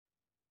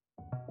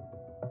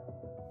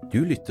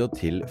Du lytter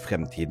til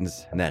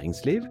Fremtidens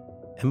næringsliv,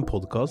 en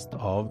podcast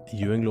av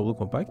UN Global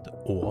Compact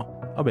og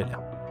Abelia.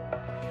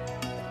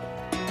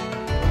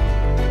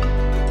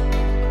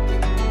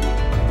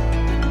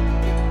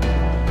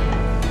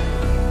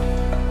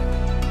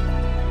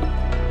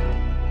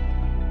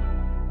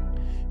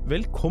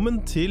 Velkommen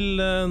til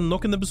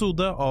nok en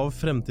episode av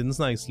Fremtidens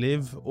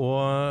næringsliv,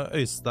 og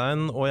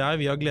Øystein og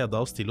jeg, vi har gledet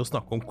oss til å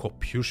snakke om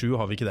COP27,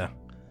 har vi ikke det?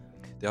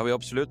 Det har vi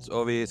absolutt,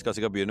 og vi skal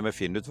sikkert begynne med å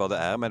finne ut hva det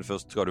men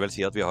først skal du vel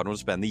si at vi har noen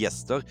spennende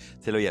gjester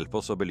til å hjelpe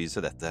oss å belyse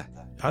dette.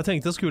 Jeg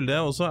tenkte jeg skulle det,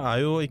 og så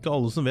jo ikke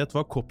alle som vet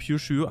hva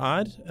COP27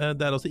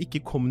 Det altså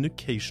ikke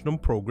Communication on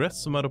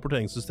Progress som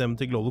rapporteringssystemet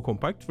til Global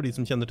Compact, for de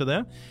som kjenner til det,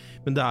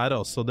 men det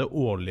altså det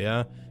årlige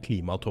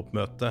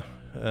klimatoppmøtet,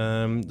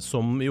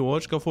 som i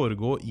år skal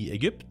foregå i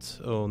Egypt,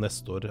 og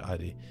neste år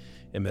i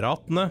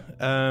Emiratene.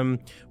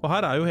 Og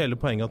her jo hele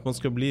poenget at man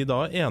skal bli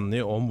da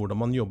enige om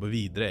hvordan man jobber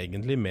videre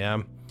egentlig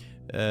med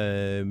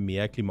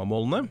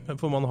klimamålene,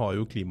 for man har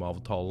jo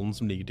klimaavtalen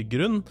som ligger til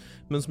grunn,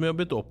 men som har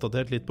blitt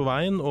oppdatert litt på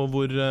veien, og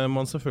hvor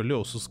man selvfølgelig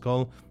også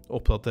skal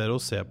oppdatere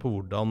og se på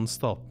hvordan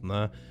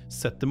statene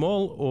setter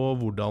mål,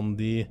 og hvordan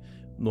de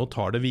nå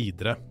tar det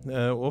videre,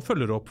 og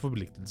følger opp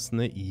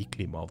forpliktelsene i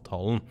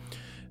klimaavtalen.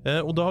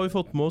 Og da har vi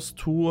fått med oss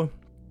to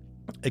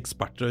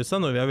eksperter,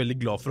 Øystein, og vi veldig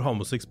glad for å ha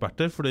med oss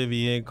eksperter, fordi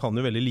vi kan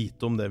jo veldig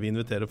lite om det vi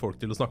inviterer folk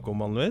til å snakke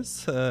om vanligvis.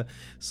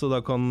 Så da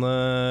kan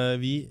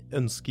vi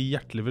ønske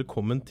hjertelig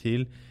velkommen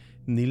til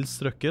Nils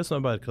Røkke,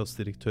 som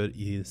bærekraftsdirektør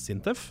i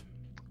Sintef.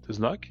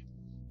 Tusen takk.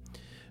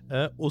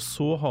 Og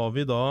så har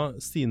vi da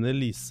Stine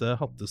Lise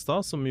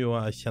Hattestad, som jo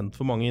kjent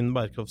for mange innen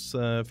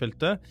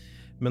bærekraftsfeltet,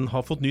 men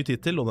har fått ny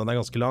titel, og den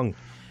ganske lang.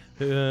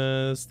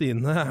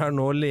 Stine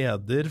nå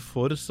leder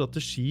for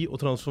strategi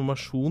og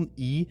transformasjon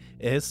i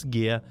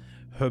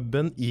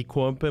ESG-hubben i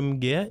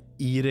KPMG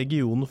i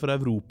regionen for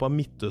Europa,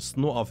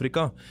 Midtøsten og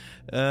Afrika.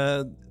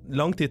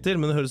 Lang titel,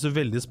 men det høres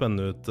veldig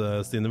spennende ut,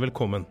 Stine.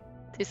 Velkommen.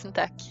 Tusen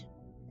takk.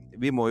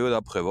 Vi må jo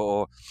da prøve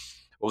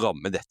å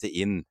ramme dette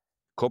inn.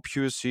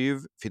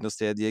 COP27 finner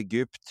sted i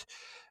Egypt.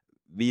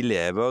 Vi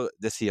lever,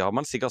 det har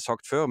man sikkert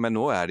sagt før, men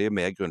nå det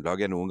mer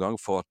grunnlag enn noen gang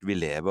for at vi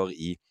lever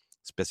i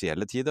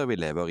spesielle tider, vi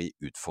lever i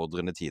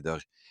utfordrende tider.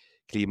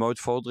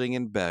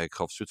 Klimautfordringen,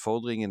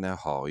 bærekraftsutfordringene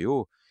har jo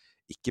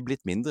ikke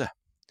blitt mindre,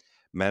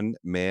 men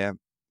med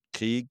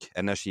krig,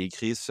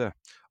 energikrise,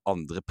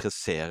 andre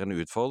presserende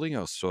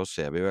utfordringer, så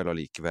ser vi vel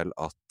allikevel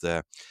at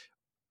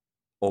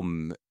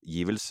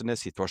omgivelsene,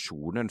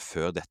 situasjonen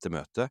før dette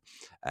møtet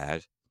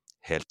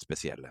helt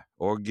spesielle.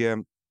 Og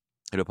jeg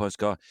lurer på om jeg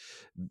skal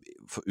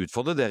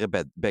utfordre dere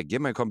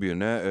begge, men kan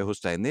begynne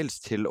hos deg, Nils,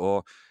 til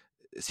å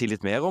si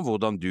litt mer om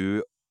hvordan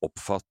du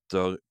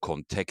oppfatter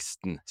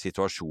konteksten,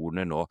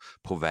 situasjonen nå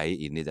på vei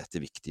inn i dette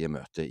viktige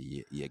møtet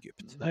i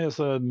Egypt? Nei,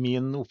 altså,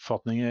 min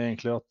oppfatning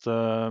egentlig at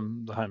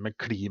det her med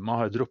klima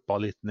har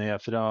droppet litt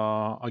ned fra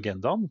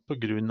agendaen på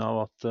grunn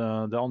av at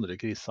det andre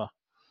kriser.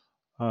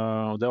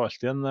 Og det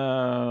alltid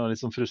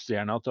litt sånn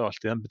frustrerende at det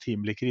alltid en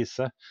betimelig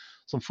krise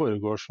som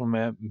foregår som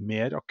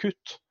mer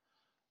akutt.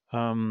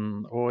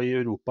 Og i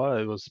Europa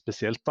det jo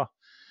spesielt da,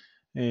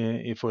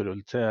 i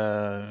forhold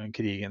til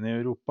krigen i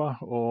Europa,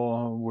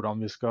 og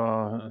hvordan vi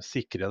skal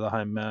sikre det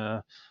her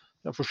med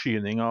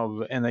forsyning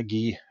av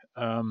energi.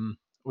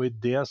 Og i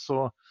det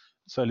så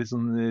jeg litt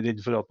sånn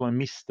redd for at man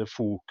mister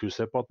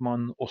fokuset på at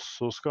man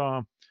også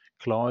skal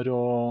klare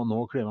å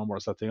nå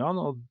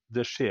klimamålsettingene, og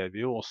det ser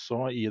vi jo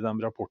også i de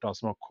rapportene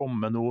som har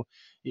kommet nå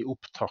i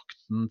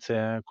opptakten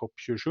til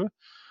COP27,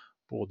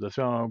 både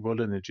fra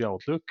World Energy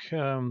Outlook,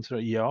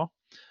 fra IEA,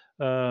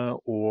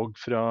 og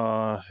fra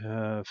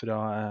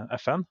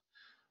FN,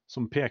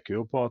 som peker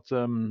jo på at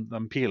de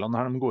pilene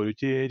her de går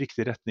ut i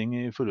riktig retning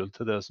i forhold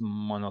til det som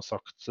man har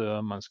sagt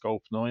man skal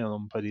oppnå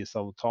gjennom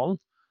Paris-avtalen.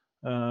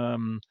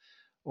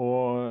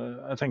 Og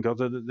jeg tenker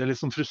at det litt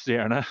sånn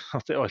frustrerende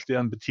at det alltid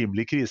en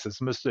betimelig krise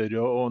som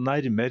større og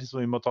nærmere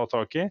som vi må ta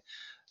tak i,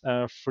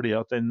 fordi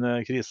at den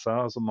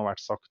krisen som har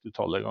vært sagt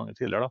utallige ganger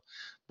tidligere, da,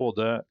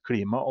 både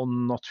klima- og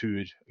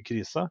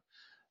naturkrisa,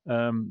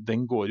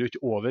 den går jo ikke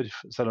over,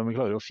 selv om vi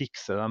klarer å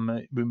fikse de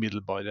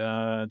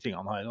umiddelbare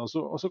tingene her.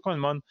 Og så kan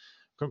man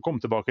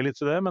komme tilbake litt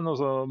til det, men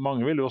også,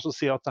 mange vil jo også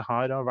si at det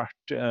her har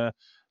vært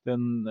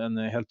en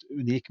helt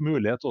unik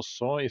mulighet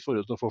også i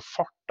forhold til å få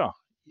fart da,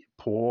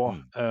 på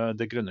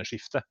det grønne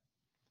skiftet.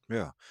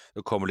 Ja, nå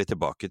kommer vi litt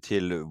tilbake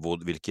til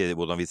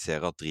hvordan vi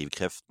ser at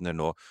drivkreftene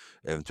nå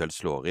eventuelt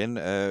slår inn.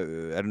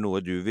 Det noe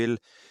du vil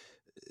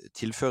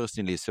tilføre,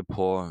 Stine Lise,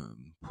 på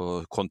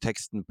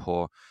konteksten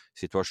på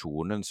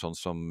situasjonen, sånn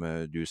som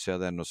du ser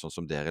den, og sånn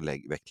som dere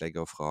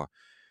vektlegger fra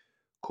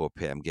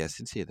KPMG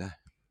sin side?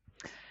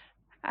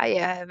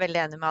 Jeg veldig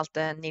enig med alt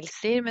det Nils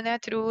sier, men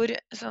jeg tror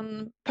sånn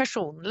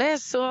personlig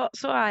så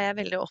jeg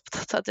veldig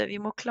opptatt av at vi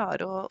må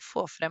klare å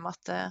få frem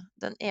at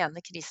den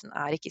ene krisen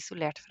ikke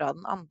isolert fra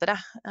den andre.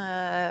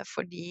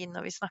 Fordi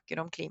når vi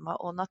snakker om klima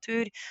og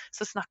natur,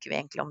 så snakker vi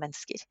egentlig om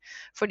mennesker.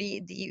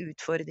 Fordi de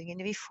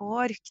utfordringene vi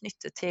får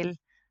knyttet til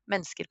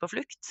mennesker på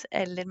flukt,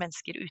 eller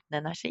mennesker uten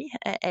energi,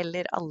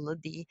 eller alle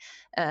de,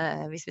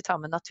 hvis vi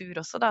tar med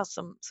natur også da,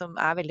 som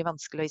veldig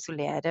vanskelig å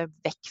isolere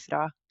vekk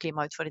fra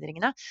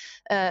klimautfordringene,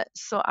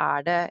 så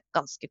det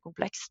ganske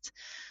komplekst.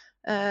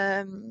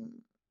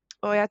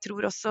 Og jeg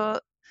tror også,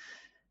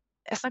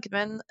 jeg snakket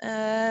med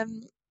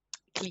en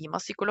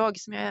klimapsykolog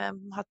som jeg har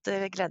hatt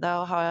glede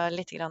av å ha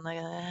litt grann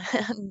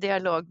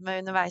dialog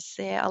med underveis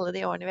i alle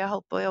de årene vi har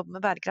holdt på å jobbe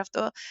med bærekraft,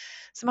 og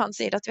som han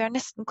sier at vi har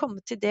nesten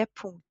kommet til det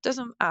punktet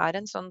som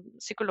en sånn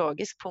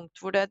psykologisk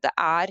punkt hvor det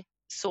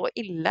så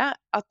ille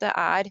at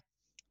det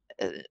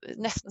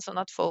nesten sånn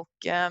at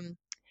folk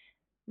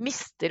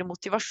mister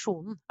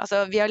motivasjonen.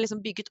 Altså, vi har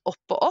liksom bygget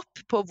opp og opp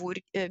på hvor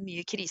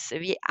mye krise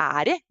vi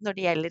i når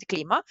det gjelder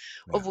klima,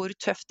 og hvor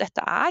tøft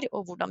dette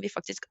og hvordan vi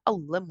faktisk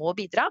alle må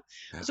bidra.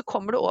 Og så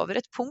kommer det over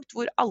et punkt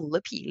hvor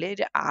alle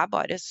piler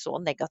bare så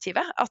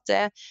negative, at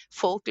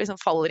folk liksom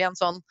faller i en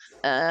sånn,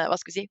 hva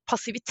skal vi si,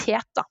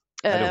 passivitet da.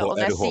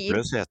 Det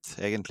håpløshet,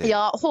 egentlig?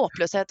 Ja,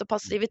 håpløshet og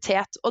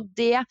passivitet, og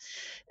det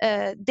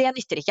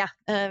nytter ikke.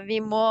 Vi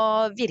må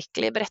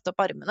virkelig brette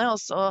opp armene, og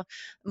så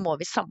må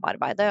vi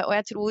samarbeide, og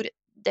jeg tror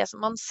det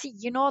som man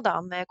sier nå da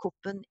med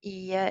COP-en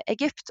i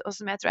Egypt, og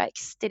som jeg tror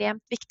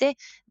ekstremt viktig,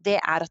 det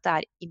at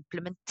det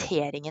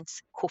implementeringens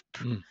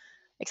COP.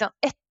 Ikke sant?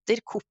 Etter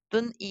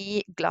COP-en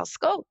i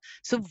Glasgow,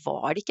 så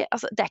var det ikke,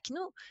 altså det ikke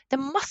noe, det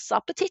masse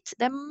appetitt,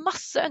 det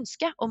masse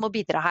ønske om å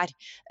bidra her.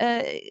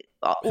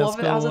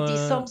 Altså de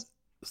som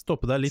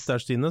stoppe deg litt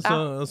der, Stine,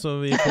 så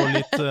vi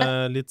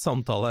får litt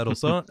samtale her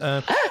også.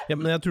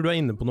 Men jeg tror du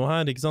inne på noe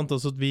her, ikke sant?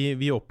 Altså,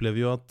 vi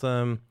opplever jo at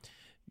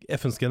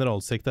FNs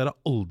generalsekretær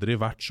har aldri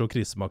vært så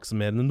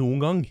krisemaksimerende noen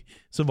gang.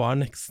 Så hva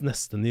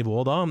neste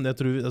nivå da? Jeg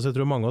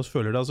tror mange av oss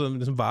føler det. Altså,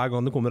 liksom, hver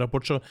gang det kommer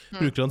rapport, så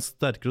bruker han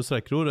sterkere og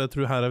sterkere ord. Jeg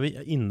tror her vi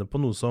inne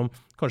på noe som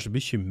kanskje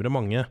bekymrer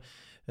mange.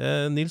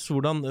 Nils,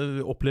 hvordan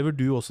opplever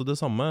du også det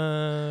samme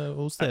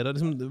hos dere?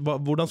 Liksom,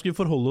 hvordan skal vi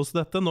forholde oss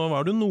til dette? Nå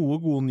var det jo noe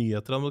gode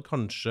nyheter om at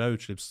kanskje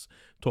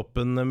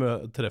utslippstoppen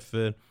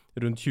treffer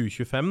rundt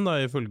 2025 da,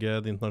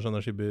 ifølge Det internasjonale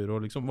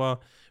energibyrå. Liksom.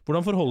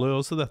 Hvordan forholder vi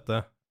oss til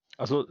dette?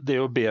 Altså, det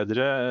jo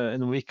bedre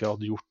enn om vi ikke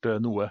hadde gjort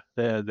noe,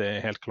 det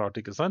helt klart,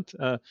 ikke sant?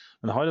 Men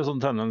jeg har en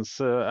sånn tendens,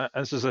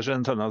 jeg synes det er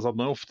en tendens at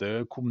man ofte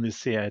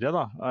kommuniserer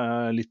da,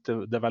 litt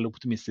det vel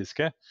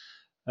optimistiske.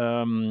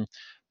 Men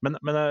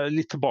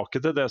litt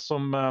tilbake til det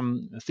som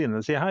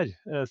Stine sier her,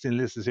 Stine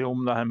Lise sier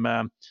om det her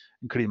med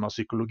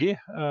klimapsykologi.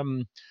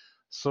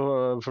 Så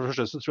for det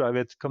første så tror jeg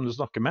vet hvem du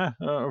snakker med,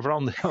 for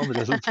det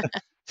andre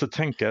så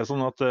tenker jeg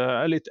sånn at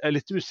jeg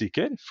litt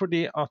usikker,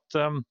 fordi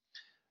at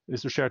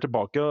hvis du ser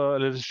tilbake,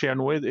 eller ser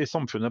noe i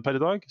samfunnet per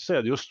i dag,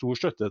 så det jo stor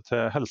støtte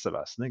til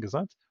helsevesenet, ikke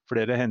sant?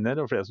 Flere hender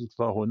og flere som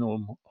skal ta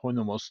hånd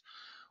om oss.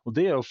 Og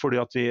det jo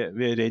fordi at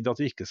vi redd at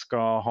vi ikke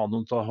skal ha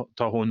noen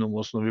ta hånd om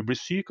oss når vi blir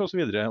syke og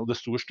så videre, og det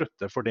stor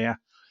støtte for det.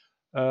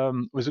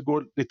 Hvis vi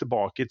går litt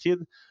tilbake i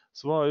tid,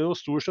 så var det jo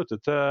stor støtte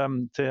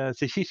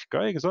til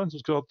kirka, ikke sant?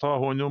 Som skulle ta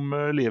hånd om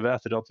livet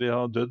etter at vi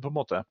har dødd på en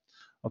måte.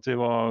 At vi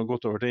var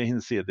gått over til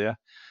hinsidige.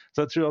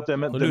 Så jeg tror at det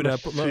med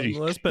frykten... Nå er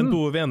jeg spent på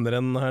hvor vi ender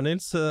den her,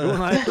 Nils. Jo,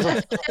 nei,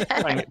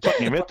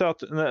 poenget mitt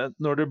at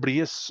når det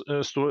blir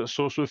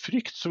så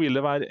frykt, så vil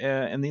det være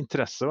en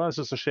interesse,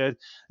 så skjer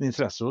en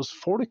interesse hos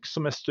folk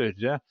som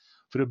større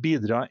for å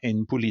bidra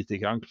enn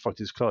politikerne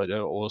faktisk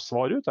klarer å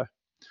svare ut det.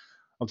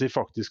 At vi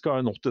faktisk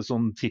har nått et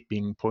sånn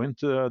tipping point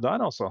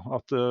der, altså.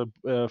 At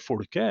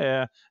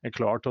folket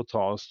klar til å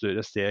ta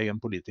større steg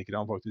enn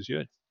politikerne faktisk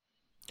gjør.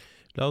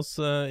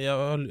 Jeg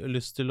har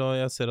lyst til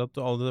jeg ser at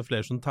det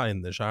flere som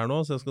tegner seg her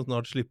nå, så jeg skal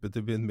snart slippe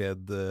til min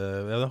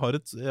jeg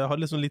har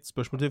liksom litt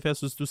spørsmål til, for jeg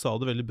synes du sa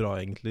det veldig bra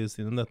egentlig,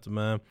 Stine, dette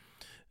med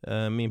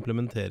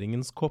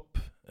implementeringens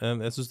COP.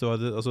 Jeg synes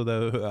det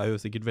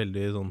jo sikkert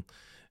veldig sånn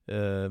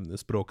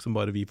språk som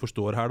bare vi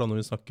forstår her da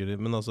når vi snakker,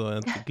 men altså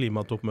et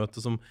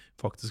klimatoppmøte som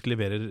faktisk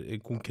leverer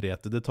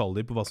konkrete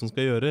detaljer på hva som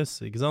skal gjøres,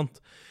 ikke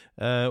sant?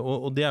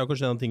 Og det jo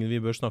kanskje en av tingene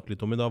vi bør snakke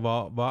litt om i dag.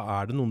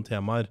 Hva det noen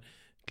temaer?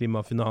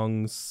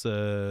 Klimafinans,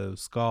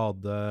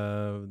 skade,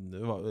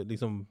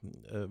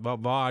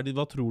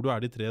 hva tror du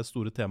de 3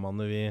 store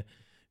temaene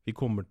vi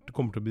kommer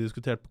til å bli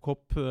diskutert på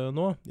COP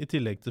nå, i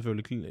tillegg til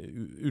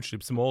selvfølgelig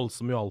utslippsmål,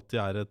 som jo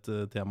alltid et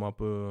tema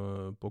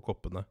på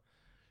COP-ene?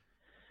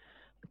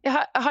 Jeg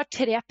har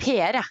 3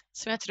 P-er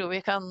som jeg tror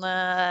vi kan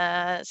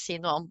si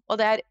noe om,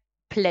 og det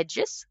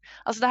pledges.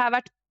 Altså det har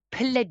vært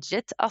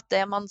pledget at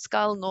det man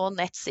skal nå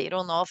net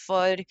zero nå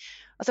for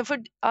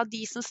av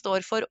de som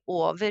står for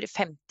over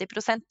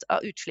 50%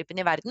 av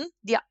utslippene i verden,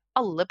 de har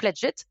alle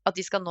pledget at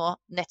de skal nå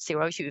net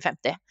zero i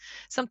 2050.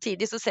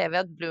 Samtidig så ser vi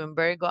at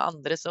Bloomberg og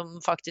andre som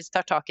faktisk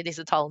tar tak i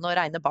disse tallene og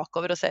regner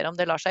bakover og ser om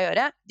det lar seg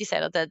gjøre, de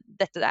ser at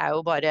dette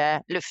jo bare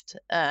luft.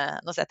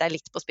 Nå setter jeg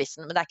litt på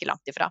spissen, men det ikke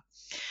langt ifra.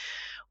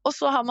 Og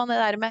så har man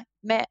det der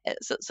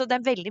så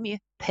det veldig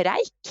mye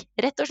preik,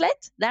 rett og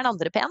slett. Det den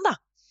andre P-en da.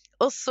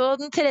 Og så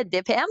den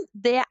tredje P-en,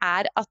 det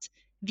at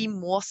vi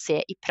må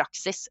se i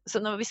praksis. Så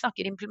når vi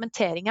snakker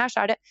implementering her,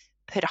 så det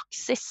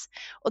praksis.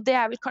 Og det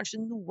vel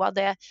kanskje noe av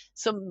det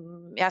som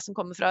jeg som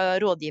kommer fra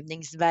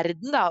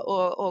rådgivningsverden da,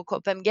 og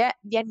KPMG,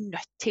 vi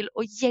nødt til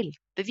å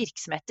hjelpe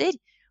virksomheter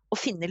å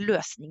finne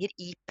løsninger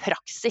i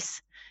praksis.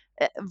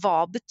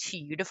 Hva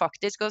betyr det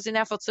faktisk? Og siden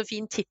jeg har fått så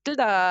fin titel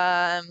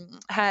da,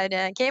 her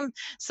Kim,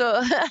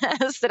 så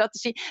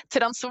strategi.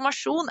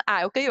 Transformasjon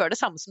jo ikke å gjøre det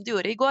samme som du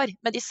gjorde i går,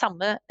 med de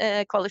samme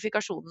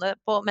kvalifikasjonene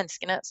på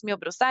menneskene som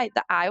jobber hos deg.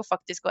 Det jo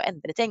faktisk å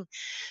endre ting.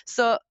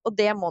 Så, og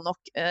det må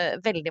nok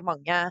veldig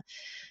mange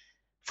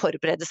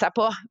forberede seg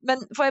på.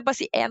 Men får jeg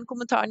bare si en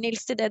kommentar,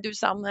 Nils, til det du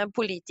sa om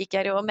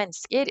politikere og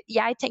mennesker.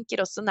 Jeg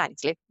tenker også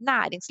næringsliv.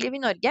 Næringsliv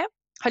i Norge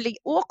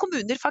og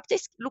kommuner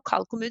faktisk,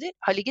 lokalkommuner,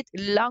 har ligget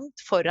langt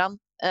foran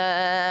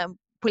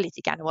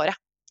politikerne våre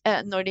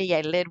når det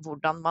gjelder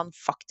hvordan man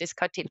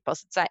faktisk har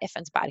tilpasset seg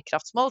FNs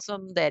bærekraftsmål,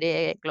 som dere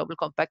i Global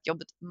Compact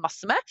jobbet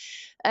masse med,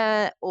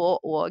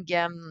 og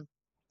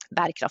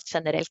bærekraft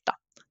generelt da.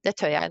 Det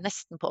tør jeg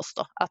nesten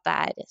påstå at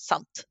det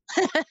sant.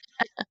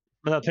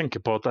 Men jeg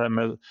tenker på at det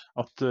med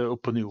at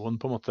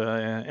opinionen på en måte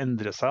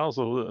endrer seg,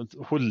 altså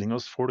holdning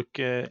hos folk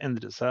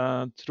endrer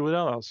seg, tror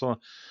jeg da, så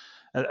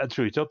jeg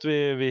tror ikke at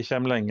vi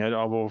kommer lenger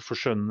av å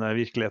forskjønne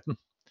virkeligheten,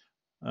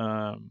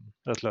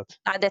 rett og slett.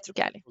 Nei, det tror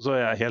ikke jeg heller. Så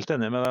jeg helt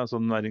enig med deg, så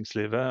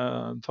næringslivet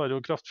tar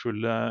jo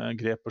kraftfulle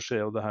grep og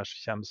ser jo det her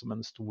kommer som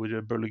en stor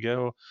bølge,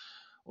 og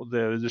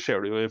det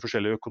ser du jo i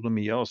forskjellige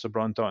økonomier, også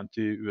blant annet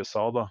i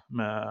USA da,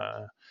 med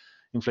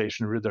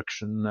Inflation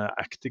Reduction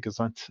Act, ikke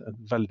sant? Et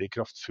veldig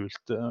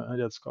kraftfullt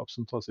redskap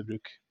som tas i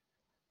bruk.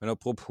 Men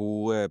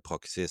apropos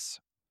praksis,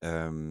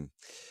 en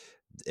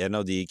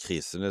av de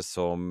krisene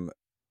som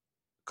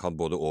kan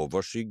både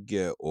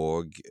overskygge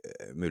og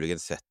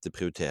muligens sette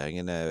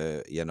prioriteringene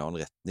i en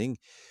annen retning,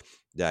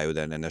 det jo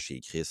den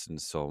energikrisen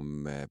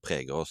som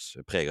preger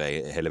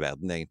hele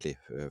verden egentlig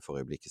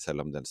for øyeblikket,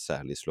 selv om den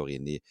særlig slår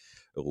inn i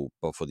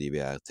Europa fordi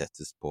vi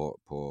tettest på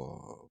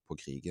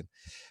krigen.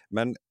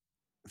 Men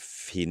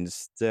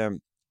finnes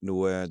det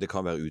noe, det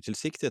kan være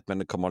utilsiktet,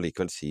 men kan man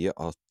likevel si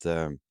at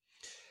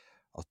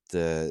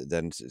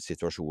den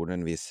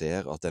situasjonen vi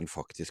ser, at den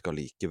faktisk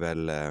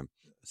allikevel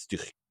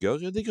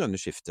styrker det grønne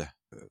skiftet,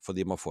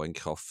 fordi man får en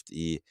kraft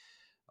i,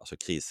 altså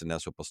krisen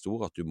såpass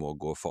stor at du må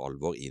gå for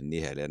alvor inn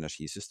i hele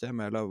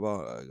energisystemet, eller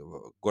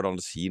går det an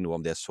å si noe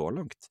om det så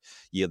langt?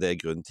 Gir det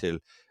grunn til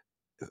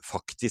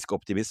faktisk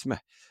optimisme,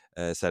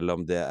 selv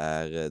om det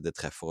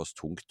treffer oss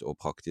tungt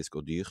og praktisk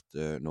og dyrt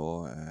nå,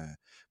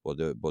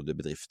 både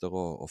bedrifter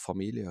og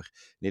familier?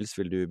 Nils,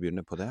 vil du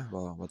begynne på det?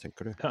 Hva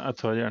tenker du? Jeg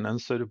tar gjerne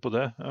en større på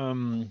det.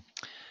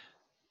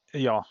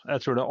 Ja,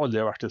 jeg tror det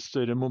aldri har vært et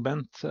større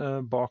moment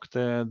bak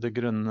det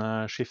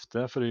grønne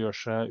skiftet for å gjøre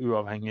seg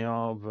uavhengig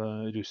av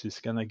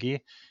russisk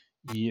energi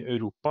i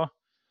Europa.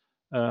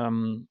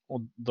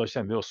 Og da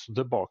kommer vi også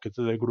tilbake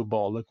til det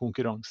globale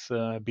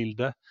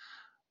konkurransebildet.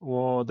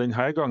 Og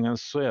denne gangen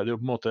så det jo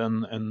på en måte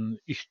en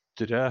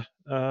ytre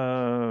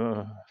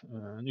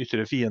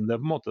fiende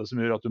på en måte,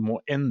 som gjør at du må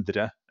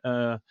endre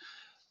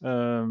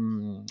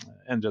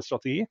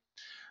strategi.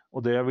 Og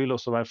det vil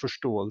også være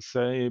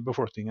forståelse i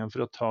befolkningen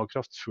for å ta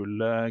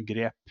kraftfulle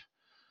grep.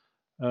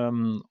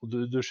 Og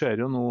du ser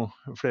jo nå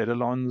flere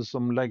land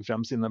som legger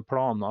frem sine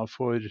planer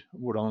for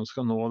hvordan de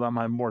skal nå de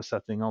her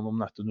målsettingene om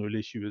netto null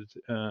i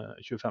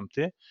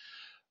 2050.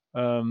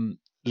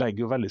 Legger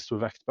jo veldig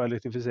stor vekt på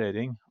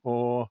elektrifisering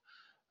og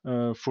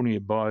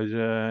fornybar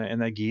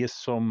energi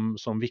som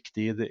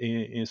viktig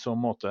i så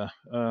måte.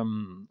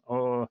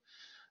 Og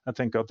jeg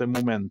tenker at det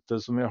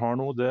momentet som vi har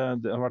nå,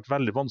 det har vært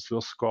veldig vanskelig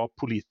å skape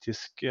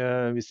politisk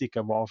hvis det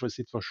ikke var for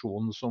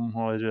situasjonen som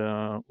har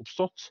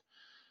oppstått.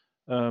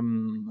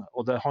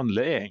 Og det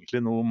handler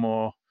egentlig nå om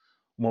å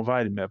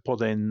være med på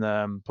den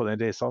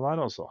reisa der,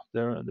 altså.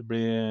 Det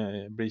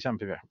blir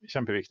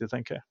kjempeviktig,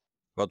 tenker jeg.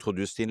 Hva tror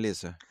du, Stine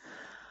Lise?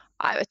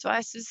 Nei, vet du hva,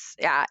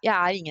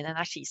 jeg ingen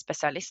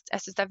energispesialist.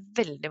 Jeg synes det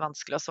veldig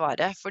vanskelig å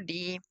svare,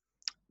 fordi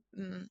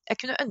jeg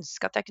kunne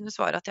ønske at jeg kunne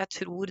svare at jeg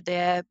tror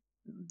det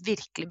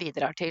virkelig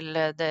bidrar til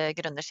det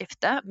grønne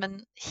skiftet,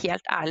 men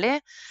helt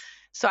ærlig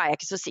så jeg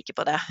ikke så sikker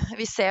på det.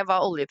 Vi ser hva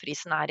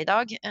oljeprisen i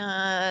dag.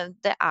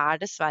 Det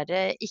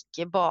dessverre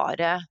ikke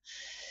bare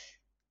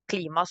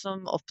klima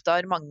som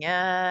opptar mange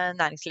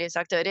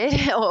næringslivsaktører,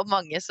 og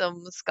mange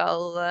som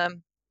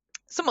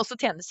også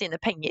tjener sine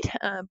penger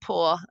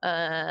på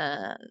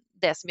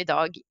det som i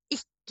dag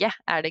ikke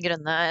det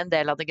grønne, en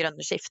del av det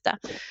grønne skiftet.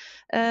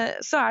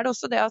 Så det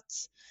også det at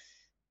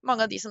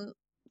mange av de som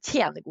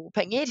tjener gode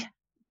penger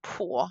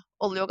på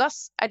olje og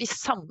gass, de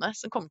samme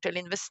som kommer til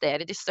å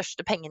investere de største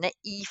pengene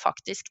i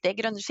faktisk det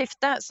grønne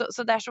skiftet.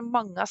 Så det så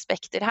mange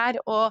aspekter her,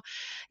 og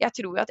jeg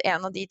tror at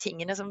en av de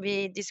tingene som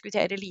vi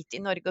diskuterer lite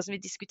i Norge, og som vi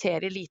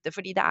diskuterer lite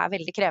fordi det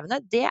veldig krevende,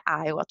 det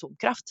jo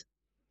atomkraft.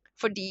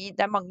 Fordi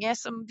det mange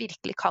som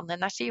virkelig kan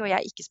energi, og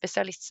jeg ikke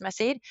spesialist som jeg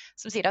sier,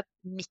 som sier at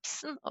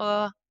miksen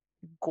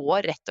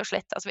går rett og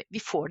slett, altså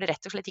vi får det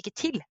rett og slett ikke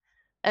til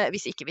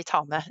hvis ikke vi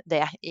tar med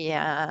det i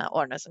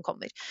årene som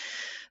kommer.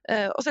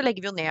 Og så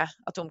legger vi jo ned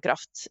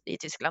atomkraft i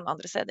Tyskland og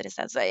andre steder i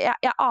stedet. Så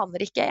jeg aner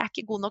ikke, jeg er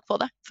ikke god nok på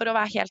det, for å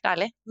være helt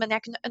ærlig. Men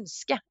jeg kunne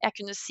ønske jeg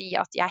kunne si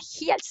at jeg er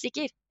helt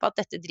sikker på at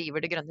dette driver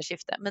det grønne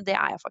skiftet, men det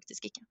er jeg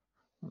faktisk ikke.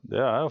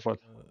 Det er i hvert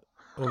fall.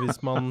 Og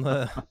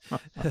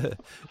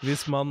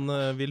hvis man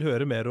vil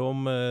høre mer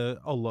om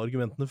alle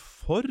argumentene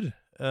for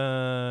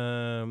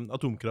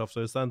atomkraft,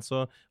 Øystein,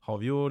 så har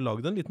vi jo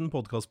laget en liten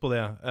podcast på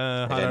det.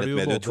 Jeg regnet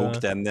med du tok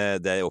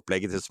det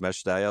opplegget til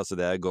Smash der, altså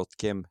det er godt,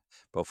 Kim.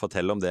 Bare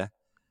fortell om det.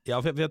 Ja,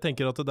 for jeg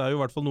tenker at det er jo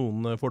i hvert fall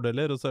noen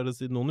fordeler, og så er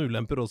det noen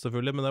ulemper også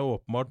selvfølgelig, men det er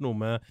åpenbart noe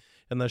med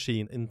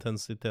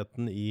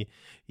energiintensiteten i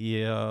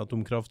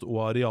atomkraft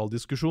og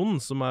arealdiskusjonen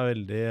som er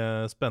veldig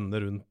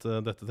spennende rundt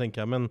dette,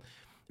 tenker jeg. Men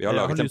vi har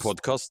laget en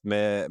podcast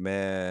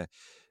med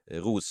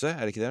Rose,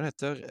 er det ikke det hun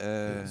heter?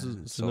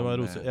 Sunniva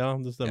Rose, ja,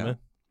 det stemmer.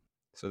 Ja.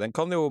 Så den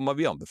kan jo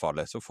vi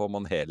anbefale, så får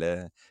man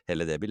hele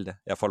det bildet.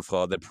 I hvert fall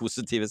fra den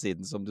positive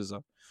siden, som du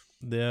sa.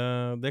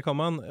 Det kan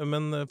man,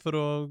 men for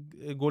å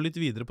gå litt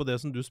videre på det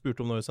som du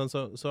spurte om nå,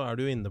 så er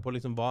du jo inne på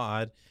liksom,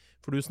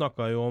 for du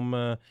snakket jo om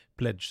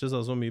pledges,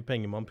 altså hvor mye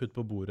penger man putter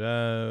på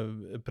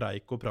bordet,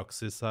 preik og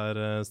praksis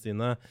her,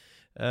 Stine.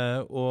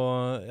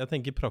 Og jeg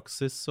tenker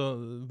praksis,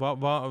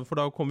 for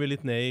da kommer vi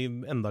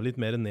enda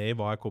litt mer ned i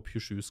hva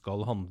COP27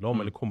 skal handle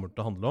om, eller kommer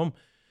til å handle om.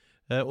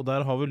 Og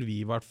der har vel vi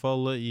i hvert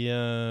fall i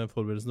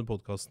forberedelsen til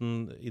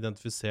podcasten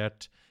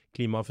identifisert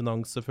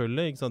klimafinans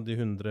selvfølgelig, ikke sant? De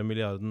 100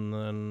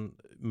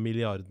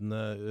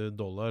 milliardene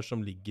dollar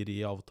som ligger i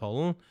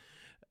avtalen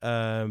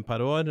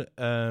per år.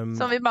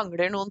 Som vi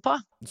mangler noen på.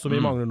 Som vi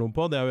mangler noen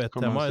på, det er jo et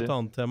tema. Et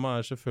annet tema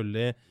er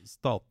selvfølgelig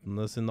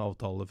statene sin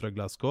avtale fra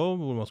Glasgow,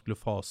 hvor man skulle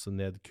fase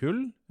ned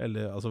kull,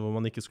 eller altså hvor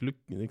man ikke skulle,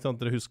 ikke sant?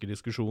 Dere husker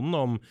diskusjonen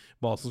om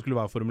hva som skulle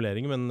være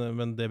formuleringen,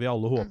 men det vi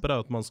alle håper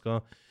er at man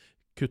skal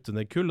kutte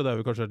ned kull, og det er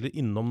vi kanskje litt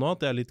innom nå,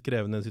 at det er litt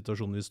krevende den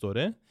situasjonen vi står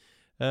i.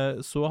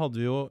 Så hadde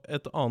vi jo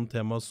et annet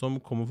tema som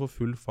kommer for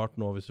full fart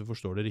nå, hvis vi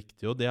forstår det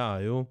riktig, og det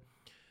er jo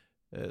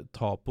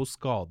tap og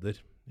skader,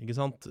 ikke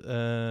sant?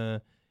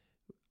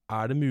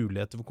 Er det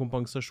muligheter for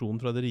kompensasjon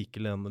fra de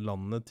rike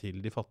landene til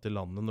de fattige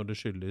landene når det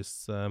skyldes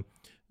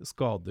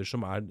skader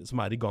som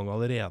er i gang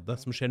allerede,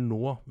 som skjer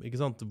nå,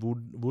 ikke sant?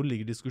 Hvor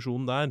ligger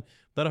diskusjonen der?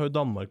 Der har jo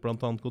Danmark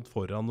blant annet gått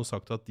foran og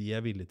sagt at de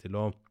er villige til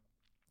å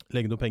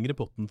legge noe penger i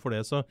potten for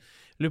det, så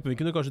jeg lurer på om vi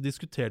kunne kanskje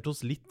diskutert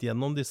oss litt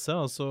gjennom disse,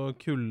 altså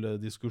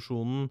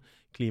kulldiskusjonen,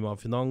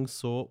 klimafinans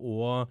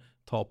og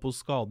tap og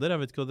skader.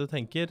 Jeg vet ikke hva dere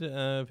tenker,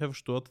 for jeg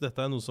forstår at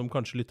dette er noe som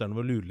kanskje lytterne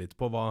vil lure litt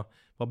på,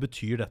 hva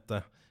betyr dette?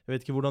 Jeg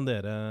vet ikke hvordan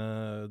dere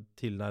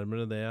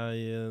tilnærmer det,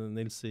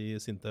 Nils, i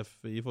Sintef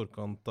i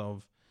forkant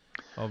av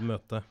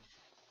møtet.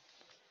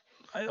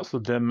 Nei, altså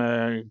det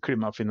med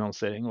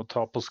klimafinansiering og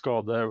tap og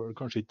skade er vel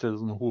kanskje ikke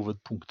sånn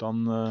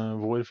hovedpunktene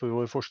for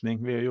vår forskning.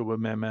 Vi jobber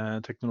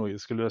med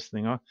teknologiske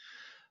løsninger.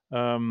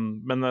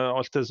 Men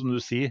alt det som du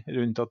sier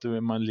rundt at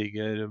man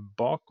ligger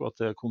bak, og at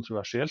det er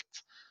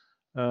kontroversielt,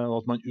 og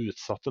at man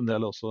utsatte en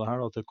del også det her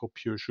da, til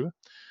COP27.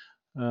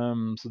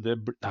 Så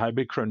her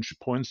blir crunch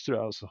points, tror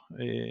jeg, også,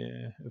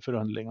 i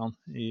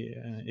forhandlingene i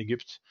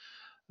Egypt.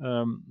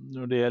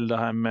 Når det gjelder det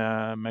her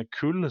med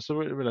kull, så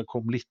vil jeg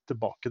komme litt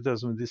tilbake til det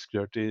som vi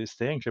diskuterte i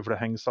sted, egentlig, for det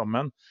henger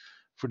sammen.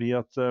 Fordi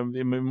at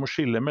vi må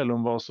skille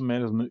mellom hva som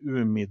er liksom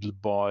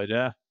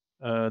umiddelbare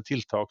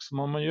tiltak som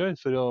man gjør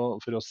for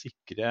å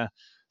sikre,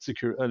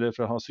 eller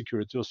for å ha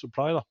security og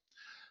supply, da.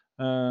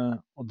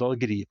 Og da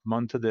griper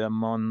man til det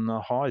man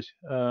har.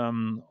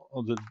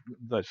 Og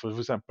derfor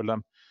for eksempel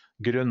de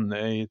grønne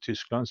i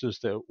Tyskland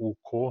synes det er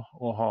ok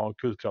å ha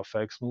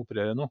kullkraftverk som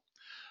opererer nå.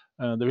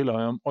 Det ville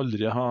jeg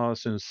aldri ha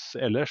syntes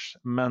ellers,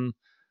 men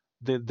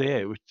det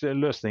er jo ikke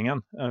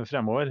løsningen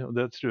fremover. Og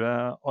det tror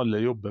jeg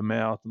alle jobber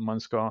med, at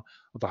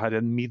dette er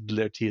en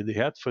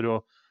midlertidighet for å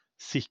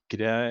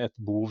sikre et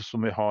behov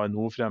som vi har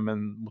nå frem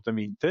mot en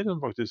vinter.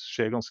 Det faktisk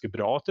skjer ganske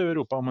bra til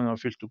Europa. Man har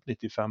fylt opp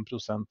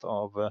 95%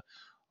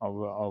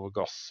 av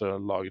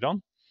gasslagrene.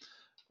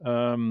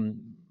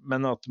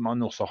 Men at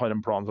man også har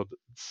en plan for at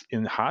i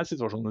denne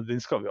situasjonen,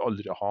 den skal vi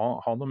aldri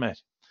ha noe mer.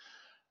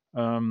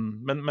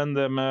 Men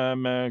det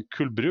med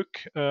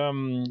kullbruk,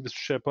 hvis du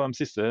ser på de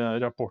siste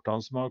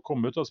rapportene som har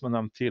kommet ut, som jeg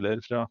nevnte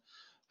tidligere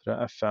fra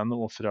FN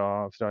og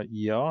fra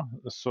IA,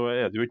 så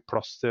er det jo ikke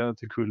plass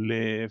til kull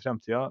i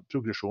fremtiden.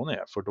 Progresjonen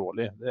er for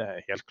dårlig, det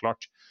er helt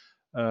klart.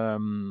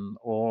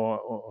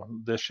 Og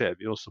det ser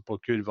vi også på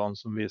kurvene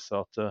som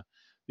viser at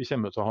vi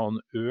kommer til å ha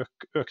en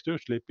økt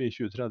utslipp i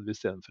 2030 i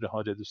stedet for å ha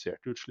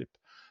redusert utslipp.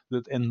 Det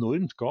er et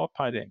enormt gap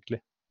her egentlig.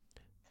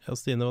 Ja,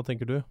 Stine, hva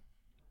tenker du?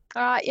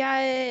 Ja,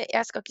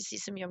 jeg skal ikke si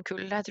så mye om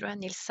kull. Jeg tror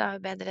Nils er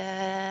bedre,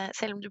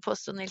 selv om du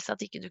påstod, Nils,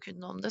 at ikke du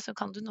kunne noe om det, så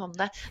kan du noe om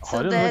det.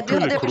 Har en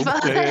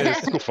kulleklump i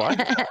skuffa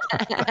her.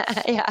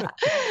 Ja,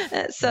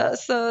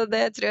 så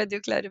det tror jeg du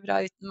klarer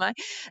bra uten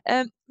meg.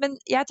 Men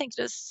jeg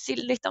tenkte å si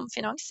litt om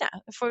finans,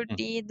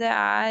 fordi det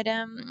er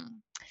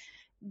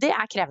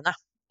krevende.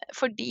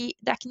 Fordi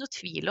det er ikke noe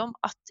tvil om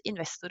at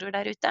investorer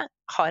der ute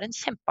har en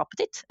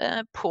kjempeappetitt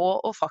på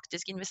å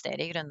faktisk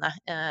investere i grønne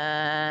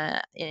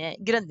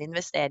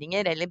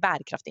investeringer, eller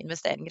bærekraftige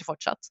investeringer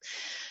fortsatt.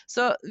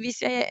 Så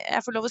hvis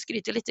jeg får lov å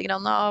skryte litt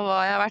grann av hva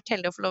jeg har vært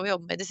heldig å få lov å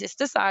jobbe med i det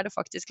siste, så det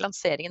faktisk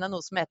lanseringen av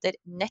noe som heter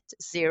Net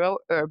Zero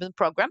Urban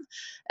Program,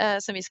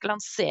 som vi skal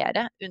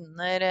lansere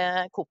under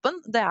Coop-en.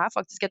 Det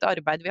faktisk et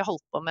arbeid vi har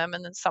holdt på med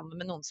sammen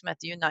med noen som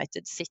heter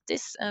United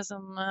Cities,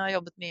 som har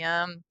jobbet mye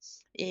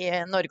i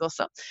Norge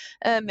også,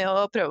 med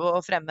å prøve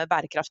å fremme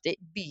bærekraftige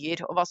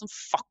byer, og hva som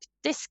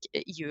faktisk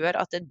gjør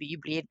at en by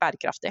blir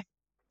bærekraftig.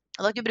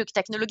 Og da kan vi bruke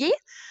teknologi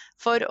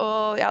for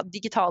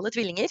digitale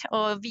tvillinger,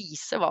 og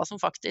vise hva som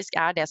faktisk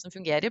det som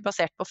fungerer,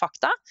 basert på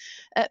fakta,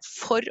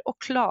 for å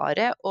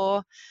klare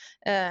å,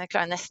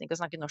 klarer nesten ikke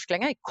å snakke norsk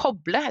lenger,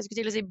 koble, jeg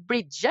skulle til å si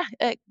bridge,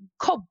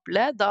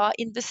 koble da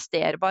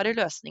investerbare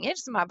løsninger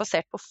som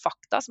basert på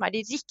fakta, som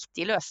de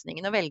riktige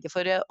løsningene å velge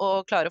for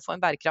å klare å få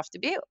en bærekraftig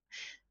by,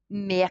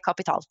 med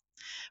kapital.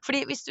 Fordi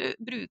hvis du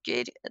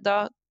bruker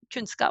da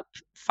kunnskap,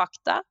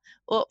 fakta,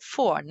 og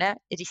får ned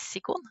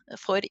risikoen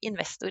for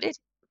investorer,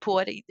 på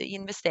å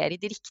investere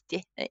i de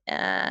riktige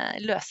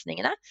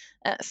løsningene,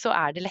 så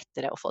det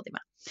lettere å få de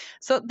med.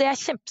 Så det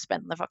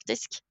kjempespennende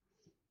faktisk.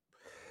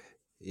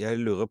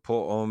 Jeg lurer på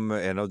om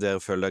en av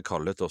dere føler dere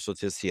kallet også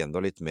til å si enda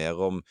litt mer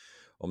om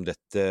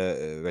dette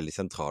veldig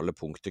sentrale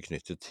punktet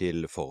knyttet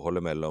til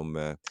forholdet mellom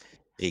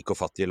rike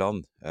og fattige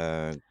land.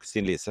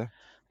 Stine Lise?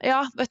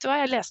 Ja, vet du hva?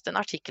 Jeg leste en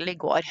artikkel i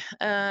går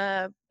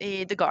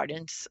i The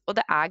Guardians, og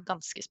det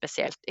ganske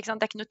spesielt. Ikke sant?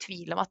 Det ikke noe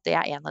tvil om at det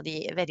en av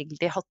de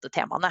veldig hotte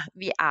temaene.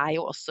 Vi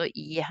jo også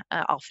i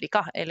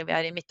Afrika, eller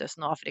vi i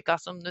Midtøsten og Afrika,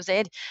 som du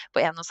sier,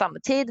 på en og samme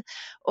tid.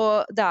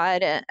 Og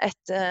det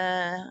et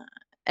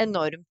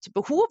enormt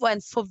behov og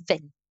en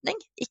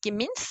forventning, ikke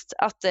minst,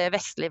 at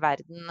vestlig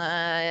verden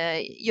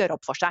gjør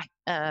opp for seg,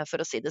 for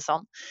å si det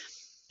sånn.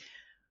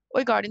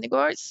 Og i Guardian i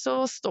går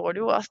så står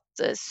det jo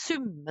at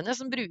summene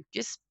som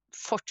brukes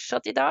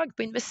fortsatt i dag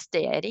på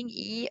investering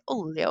i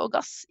olje og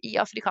gass i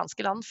afrikanske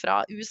land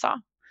fra USA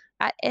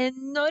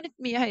enormt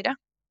mye høyere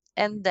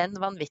enn den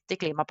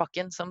vanvittige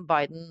klimapakken som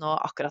Biden nå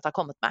akkurat har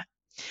kommet med.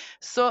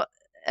 Så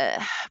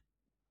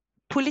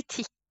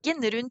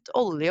politikken rundt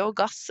olje og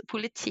gass,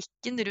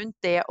 politikken rundt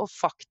det å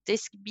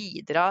faktisk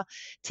bidra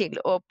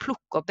til å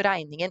plukke opp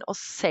regningen og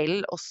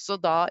selv også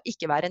da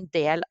ikke være en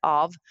del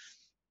av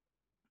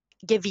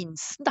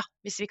gevinsten, da,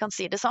 hvis vi kan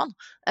si det sånn,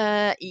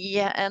 i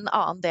en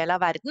annen del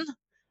av verden,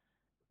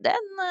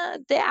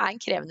 det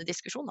en krevende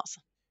diskusjon, altså.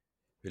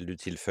 Vil du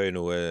tilføye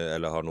noe,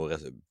 eller ha noe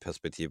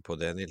perspektiv på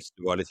det, Nils?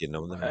 Du var litt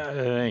innom det.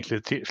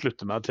 Egentlig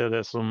slutter meg til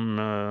det som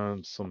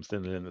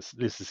Stine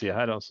Lise sier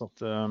her, altså at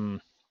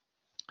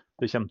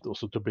det kommer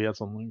også til å bli et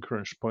sånn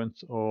crunch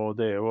point, og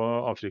det jo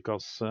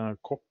Afrikas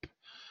COP.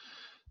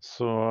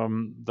 Så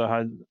det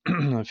her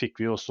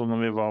fikk vi også når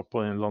vi var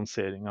på den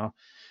lanseringen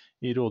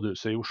i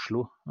rådhuset i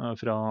Oslo,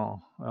 fra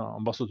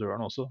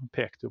ambassadøren også,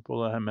 pekte jo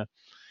på det her med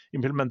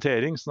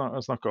implementering,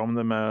 snakket om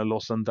det med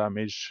loss and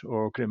damage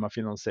og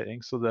klimafinansiering,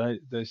 så det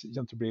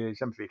kommer til å bli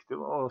kjempeviktig,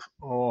 og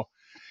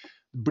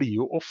det blir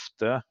jo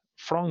ofte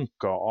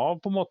flanket av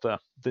på en måte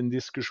den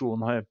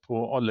diskusjonen her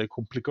på alle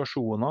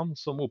komplikasjonene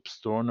som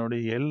oppstår når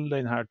det gjelder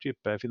denne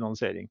type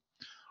finansiering.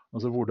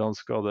 Altså hvordan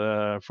skal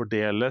det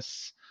fordeles,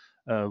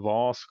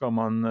 hva skal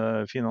man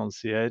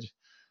finansiere,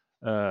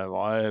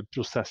 hva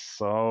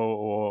prosesser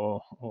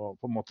og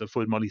på en måte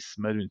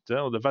formalisme rundt det,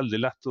 og det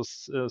veldig lett å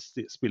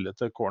spille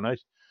til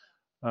corner.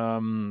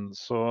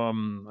 Så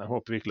jeg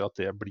håper virkelig at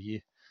det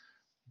blir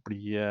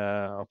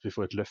at vi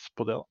får et løft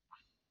på det da.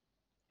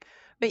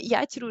 Men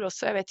jeg tror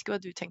også, jeg vet ikke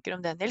hva du tenker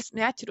om det, Nils,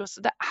 men jeg tror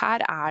også her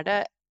det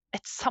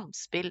et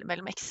samspill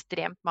mellom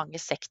ekstremt mange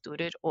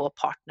sektorer og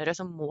partnere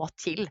som må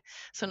til.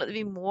 Sånn at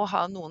vi må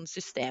ha noen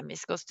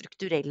systemiske og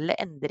strukturelle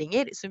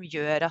endringer som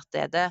gjør at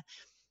det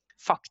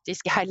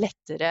faktisk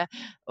lettere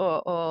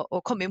å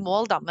komme i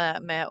mål da,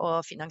 med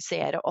å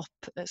finansiere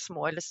opp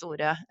små eller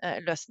store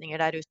løsninger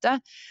der ute.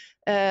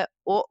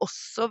 Og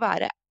også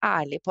være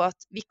ærlig på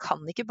at vi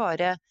kan ikke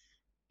bare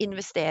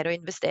investere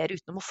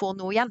uten å få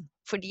noe igjen,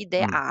 fordi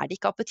det det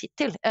ikke appetitt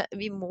til.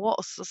 Vi må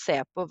også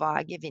se på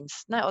hva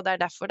gevinstene, og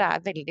det derfor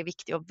det veldig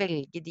viktig å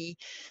velge de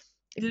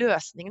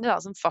løsningene da,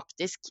 som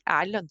faktisk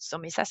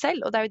lønnsomme i seg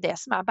selv, og det jo det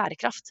som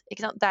bærekraft.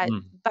 Ikke sant?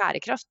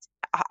 Bærekraft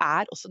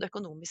også det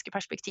økonomiske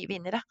perspektivet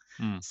inn i det.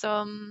 Så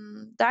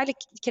det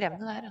litt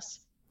krevende der, altså.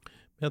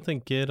 Jeg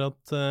tenker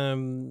at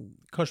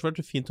kanskje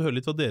vært fint å høre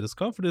litt hva dere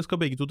skal, for dere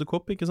skal begge to til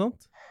COP, ikke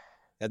sant?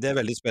 Ja, det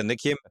veldig spennende,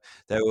 Kim.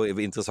 Det jo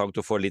interessant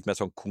å få litt mer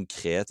sånn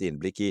konkret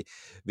innblikk i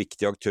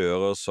viktige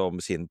aktører som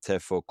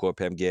Sintef og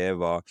KPMG.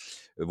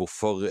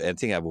 En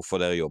ting hvorfor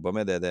dere jobber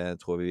med det, det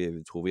tror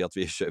vi at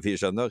vi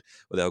skjønner,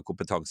 og dere har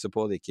kompetanse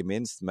på det, ikke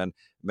minst. Men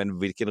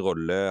hvilken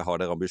rolle har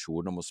dere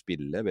ambisjon om å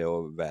spille ved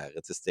å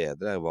være til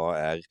stede der?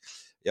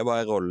 Hva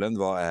rollen,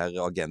 hva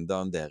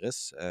agendaen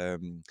deres?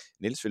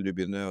 Nils, vil du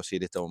begynne å si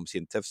litt om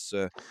Sintefs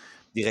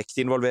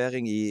direkte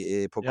involvering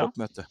på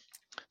COP-møtet?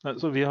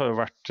 Så vi har jo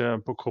vært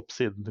på COP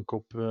siden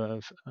COP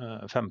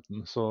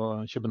 15, så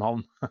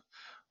København.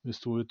 Vi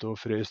sto ute og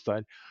frøs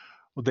der.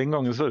 Og den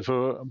gangen så er det for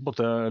å på en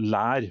måte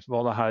lære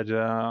hva det her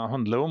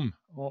handler om.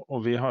 Og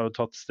vi har jo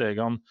tatt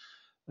stegene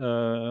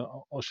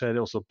og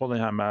ser også på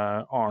den her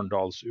med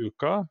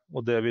Arendalsuka.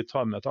 Og det vi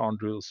tar med til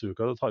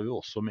Arendalsuka, det tar vi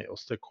også med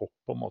oss til COP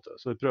på en måte.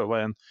 Så vi prøver å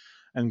være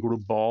en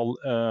global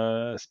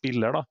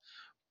spiller da,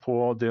 på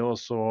det å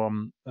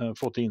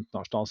få til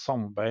internasjonalt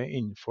samarbeid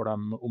innenfor de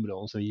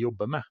områdene som vi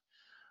jobber med.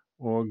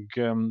 Og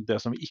det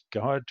som vi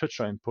ikke har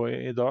touchet inn på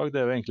i dag, det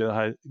er jo egentlig det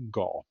her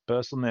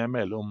gapet som er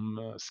mellom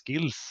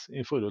skills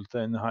i forhold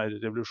til denne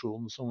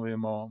revolusjonen som vi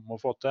må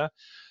få til.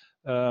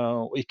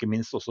 Og ikke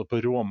minst også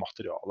på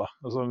råmaterialer.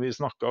 Altså, vi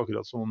snakket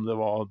akkurat som om det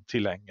var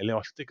tilgjengelig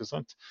alt, ikke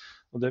sant?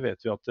 Og det vet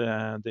vi at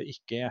det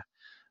ikke er.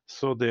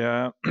 Så det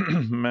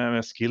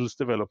med skills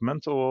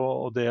development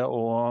og det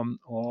å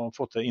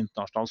få til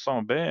internasjonalt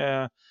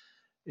samarbeid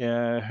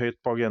er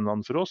høyt på agendaen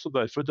for oss, og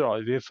derfor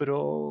drar vi for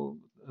å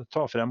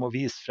ta frem og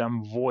vise frem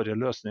våre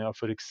løsninger,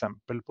 for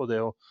eksempel på det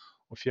å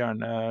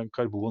fjerne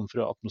karbon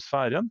fra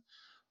atmosfæren.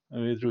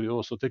 Vi dro jo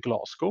også til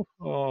Glasgow,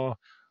 og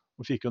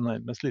fikk jo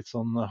nærmest litt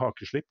sånn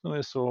hakeslipp når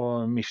vi så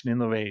Mission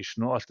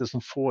Innovation og alt det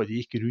som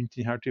foregikk rundt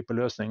denne type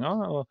løsninger.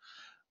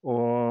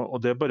 Og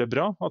det er bare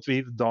bra at vi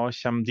da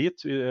kommer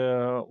dit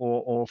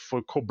og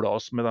får koblet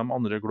oss med de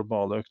andre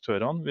globale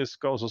aktørene. Vi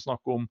skal også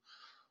snakke om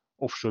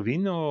offshore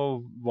vind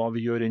og hva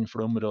vi gjør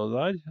innenfor det området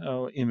der,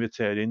 og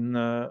invitere inn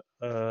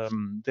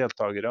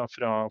deltakere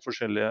fra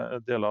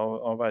forskjellige deler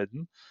av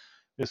verden.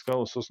 Vi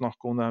skal også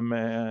snakke om det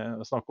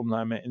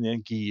med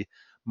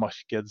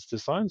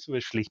energimarkedsdesign, så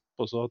vi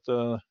slipper også at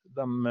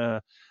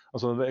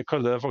jeg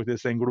kaller det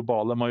faktisk den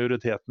globale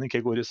majoriteten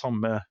ikke går i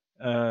samme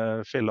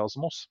fella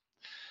som oss.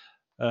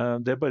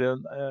 Det er bare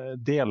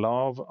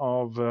deler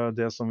av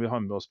det som vi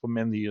har med oss på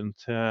menyen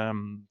til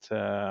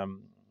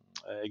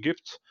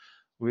Egypt.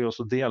 Og vi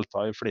også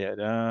deltar i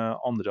flere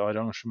andre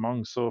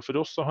arrangement. Så for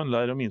oss så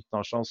handler det om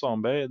internasjonalt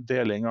samarbeid,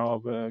 deling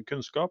av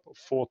kunnskap, og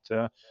få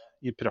til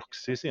i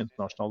praksis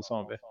internasjonalt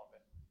samarbeid.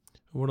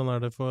 Hvordan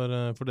er det for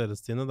dere,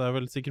 Stine? Det er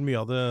vel sikkert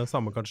mye av det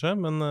samme kanskje,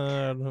 men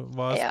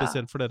hva er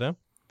spesielt for dere?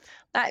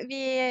 Nei,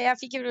 jeg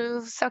fikk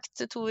jo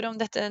sagt 2 ord om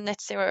dette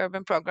Net Zero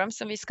Urban Program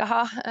som vi skal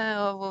ha,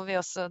 og hvor vi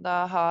også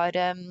da har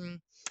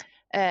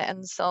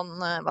en sånn,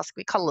 hva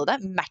skal vi kalle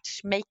det,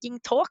 matchmaking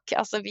talk.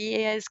 Altså vi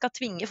skal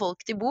tvinge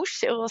folk til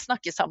bords og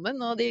snakke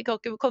sammen, og de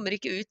kommer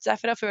ikke ut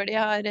derfra før de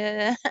har,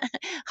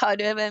 hva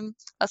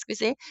skal vi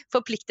si,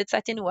 forpliktet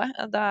seg til noe.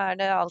 Da er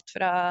det alt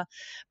fra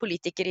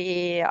politikere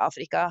i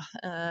Afrika,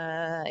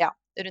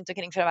 rundt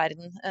omkring fra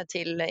verden,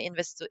 til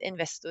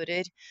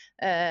investorer,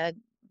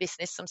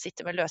 business som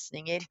sitter med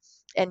løsninger,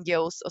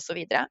 NGOs og så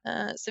videre.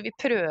 Så vi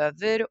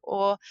prøver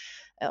å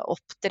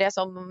opptre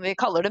som vi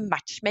kaller det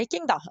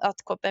matchmaking da, at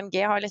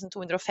KPMG har liksom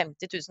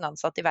 250 000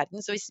 ansatte i verden,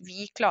 så hvis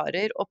vi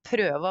klarer å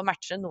prøve å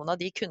matche noen av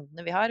de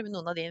kundene vi har, med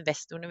noen av de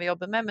investorene vi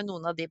jobber med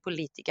noen av de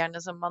politikerne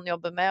som man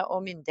jobber med,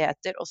 og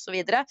myndigheter og så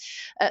videre,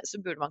 så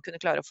burde man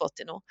kunne klare å få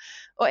til noe.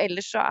 Og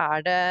ellers så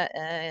er det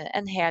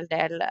en hel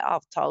del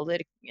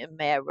avtaler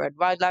med World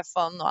Wildlife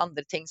Fund og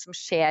andre ting som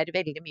skjer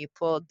veldig mye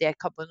på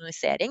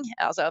dekarbonisering,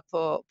 altså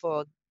på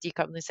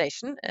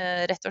decarbonization,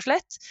 rett og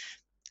slett.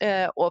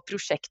 Og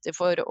prosjekter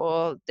for,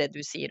 og det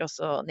du sier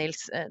også,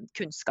 Nils,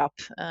 kunnskap.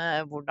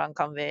 Hvordan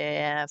kan vi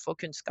få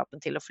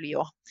kunnskapen til å fly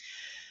også?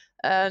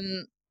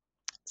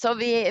 Så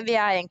vi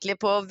er egentlig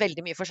på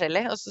veldig mye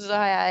forskjellig, og så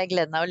har jeg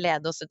gleden av å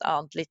lede også et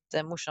annet litt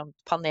morsomt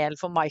panel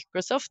for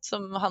Microsoft,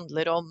 som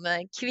handler om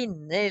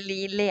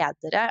kvinnelige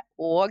ledere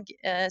og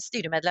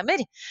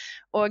styremedlemmer.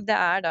 Og det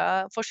er da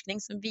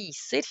forskning som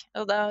viser,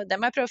 og det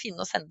må jeg prøve å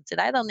finne og sende til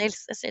deg da,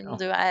 Nils, siden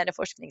du er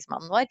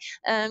forskningsmannen vår,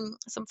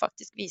 som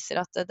faktisk viser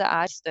at det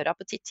er større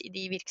appetitt i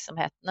de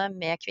virksomhetene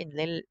med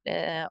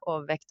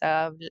overvekt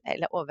av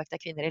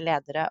kvinnelige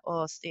ledere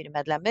og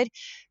styremedlemmer,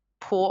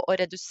 på å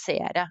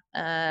redusere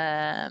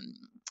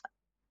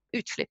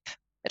utslipp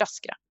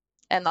raskere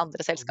enn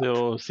andre selskap. Det er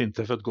jo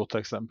Sintef et godt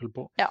eksempel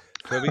på. Ja.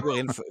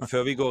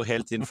 Før vi går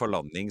helt inn for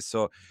landing,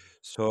 så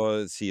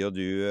sier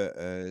du,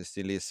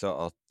 Stine-Lisa,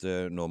 at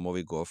nå må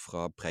vi gå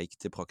fra preik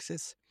til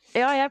praksis.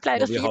 Ja, jeg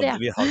pleier å si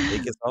det.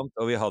 Ikke sant?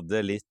 Og vi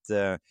hadde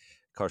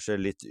kanskje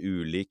litt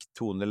ulikt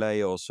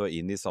toneleie også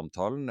inn i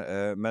samtalen,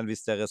 men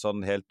hvis dere sånn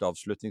helt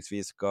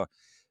avslutningsvis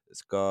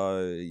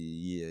skal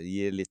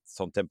gi litt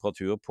sånn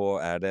temperatur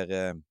på, er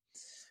dere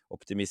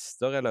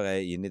optimister, eller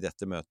er inn i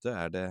dette møtet?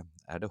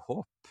 Er det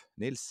håp,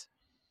 Nils?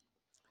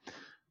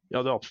 Ja,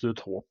 det er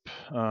absolutt håp.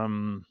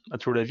 Jeg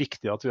tror det er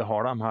viktig at vi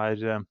har de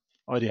her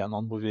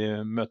arenaene hvor vi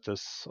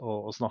møtes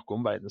og snakker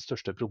om verdens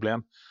største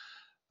problem.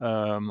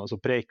 Altså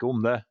preike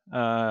om det.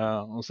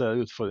 Og så er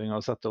det utfordringen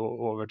å sette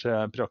over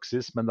til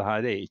praksis, men det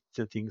her er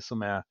ikke ting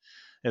som er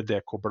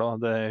dekoblet,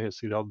 det er i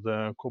høyeste grad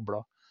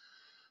koblet.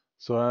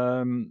 Så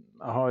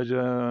jeg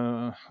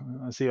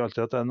sier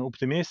alltid at jeg er en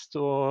optimist,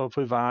 og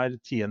for hver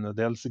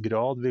 10-dels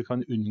grad vi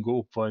kan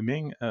unngå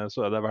oppvarming,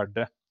 så er det verdt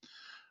det.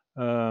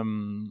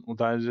 Og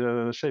der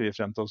ser vi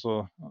frem til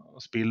å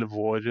spille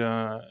vår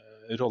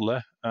rolle.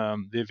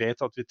 Vi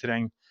vet at vi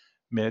trenger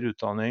mer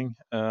utdanning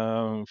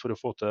for å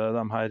få til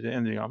de her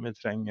endringene. Vi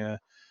trenger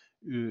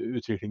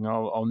utvikling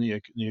av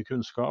nye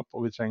kunnskap,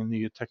 og vi trenger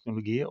ny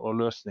teknologi og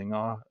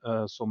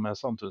løsninger som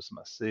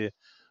samfunnsmessig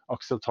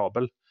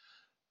akseptabel.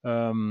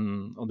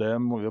 Og det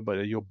må vi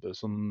bare jobbe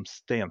som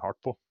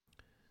steinhardt på.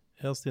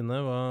 Ja, Stine,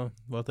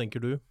 hva tenker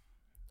du?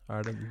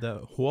 Det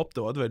håp?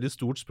 Det var et veldig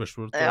stort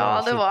spørsmål.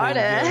 Ja, det var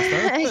det.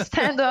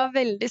 Det var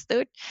veldig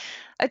stort.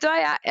 Vet du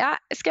hva,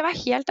 skal jeg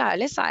være helt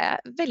ærlig, så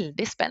jeg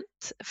veldig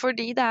spent,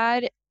 fordi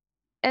det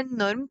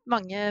enormt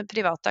mange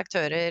private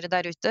aktører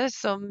der ute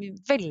som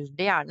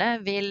veldig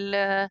gjerne vil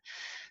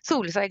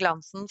sole seg i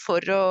glansen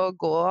for å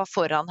gå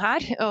foran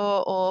her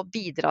og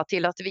bidra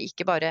til at vi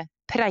ikke bare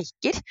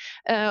preiker.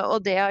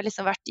 Og det har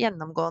liksom vært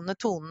gjennomgående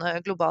tone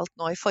globalt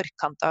nå i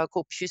forkant av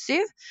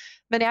COP27.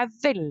 Men jeg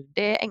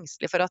veldig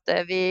engstelig for at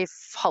vi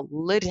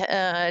faller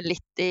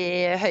litt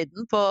i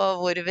høyden på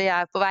hvor vi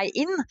på vei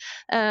inn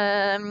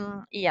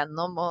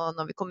igjennom og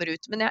når vi kommer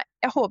ut. Men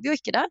jeg håper jo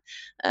ikke det.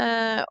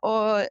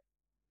 Og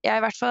jeg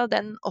i hvert fall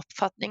den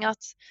oppfatning at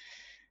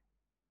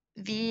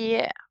vi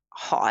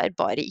har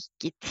bare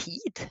ikke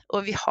tid,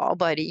 og vi har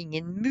bare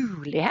ingen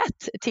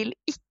mulighet til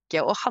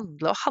ikke å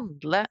handle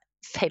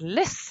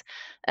felles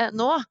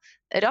nå,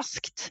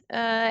 raskt.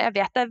 Jeg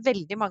vet det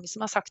veldig mange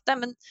som har sagt det,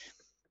 men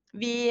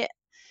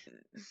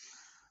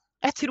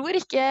jeg tror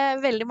ikke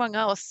veldig mange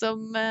av oss som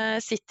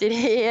sitter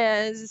i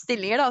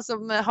stillinger da,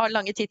 som har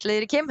lange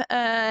titler, Kim,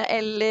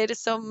 eller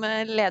som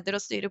leder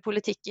og styrer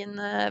politikken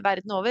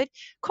verden over,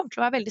 kommer til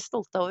å være veldig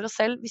stolte over oss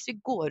selv hvis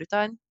vi går ut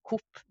av en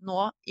COP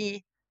nå i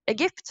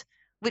Egypt,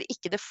 hvor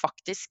ikke det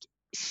faktisk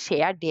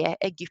skjer det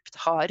Egypt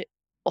har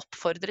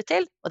oppfordret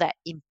til, og det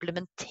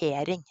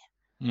implementering.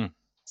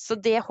 Så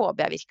det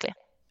håper jeg virkelig.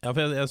 Ja,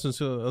 for jeg synes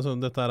jo, altså,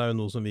 dette jo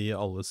noe som vi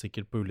alle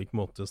sikkert på ulik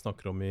måte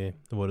snakker om i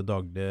våre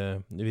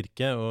daglige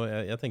virke, og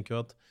jeg tenker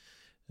jo at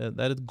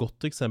det et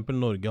godt eksempel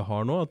Norge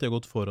har nå, at de har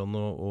gått foran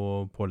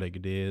og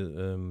pålegger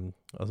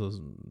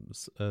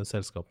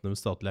selskapene med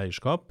statlig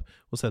eierskap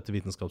og setter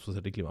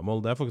vitenskapsbaserte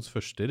klimamål. Det faktisk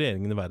første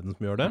regjeringen i verden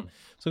som gjør det.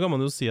 Så kan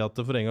man jo si at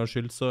for en gangs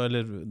skyld,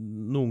 eller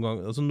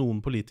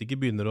noen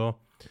politikere begynner å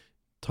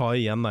ta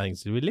igjen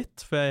næringslivet litt,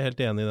 for jeg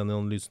helt enig i den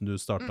analysen du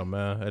startet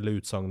med, eller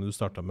utsagnet du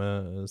startet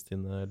med,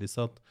 Stine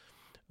Lise,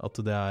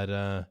 at det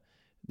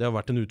har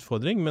vært en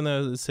utfordring, men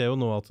jeg ser jo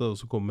nå at det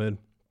også kommer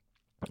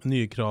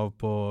nye krav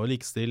på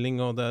likestilling,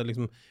 og det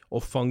liksom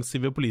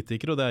offensive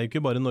politikere, og det jo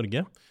ikke bare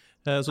Norge.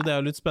 Så det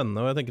jo litt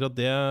spennende, og jeg tenker at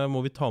det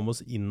må vi ta med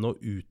oss inn og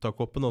ut av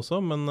koppen også,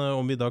 men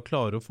om vi da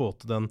klarer å få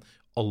til den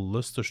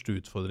aller største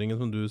utfordringen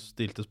som du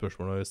stilte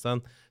spørsmål om,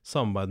 Øystein,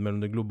 samarbeid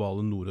mellom det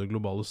globale nord og det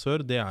globale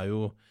sør, det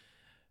jo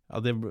ja,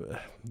 det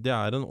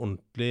en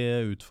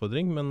ordentlig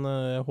utfordring, men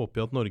jeg håper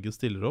jo at Norge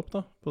stiller opp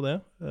da, på det.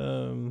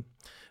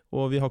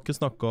 Og vi har ikke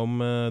snakket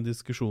om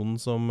diskusjonen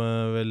som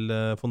vel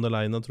von der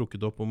Leyen har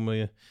trukket opp om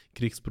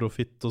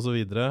krigsprofitt og så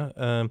videre.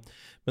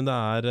 Men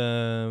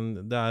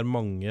det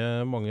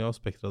mange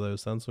aspekter av det,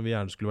 Øystein, som vi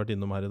gjerne skulle vært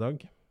innom her i dag.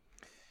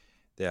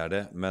 Det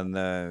det, men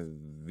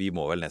vi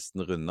må vel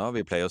nesten runde av.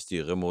 Vi pleier å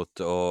styre mot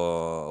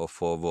å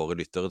få våre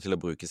lyttere til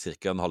å bruke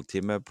cirka en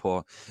halvtime på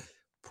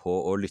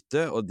å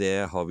lytte, og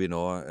det har vi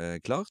nå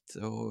klart,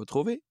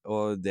 tror vi.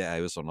 Og det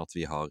jo sånn at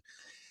vi har,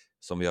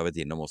 som vi har vært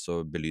innom,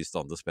 også belyst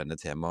andre spennende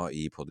tema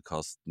i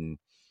podcasten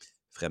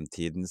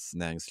Fremtidens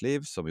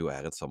næringsliv, som jo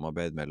et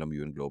samarbeid mellom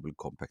UN Global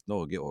Compact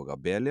Norge og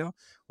Abelia.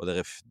 Og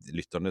dere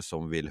lytterne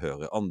som vil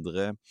høre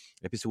andre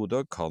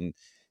episoder kan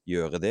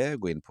gjøre det.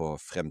 Gå inn på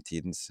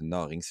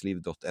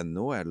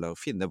fremtidensnæringsliv.no, eller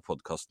finne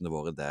podcastene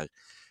våre der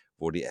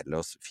hvor de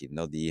ellers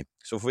finner de.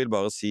 Så får vi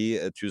bare si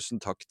tusen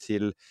takk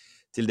til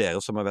dere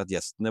som har vært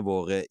gjestene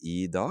våre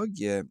i dag.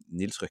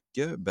 Nils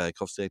Røkke,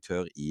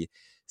 bærekraftsdirektør i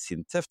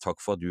Sintef,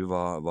 takk for at du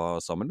var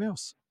sammen med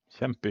oss.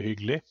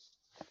 Kjempehyggelig.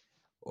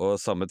 Og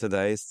samme til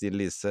deg, Stine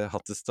Lise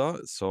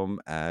Hattestad, som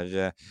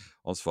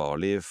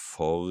ansvarlig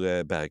for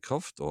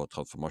bærekraft og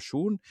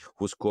transformasjon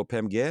hos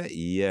KPMG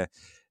i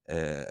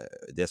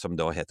det som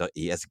da heter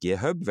ESG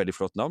Hub, veldig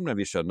flott navn, men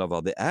vi skjønner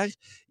hva det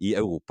i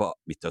Europa,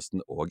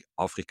 Midtøsten og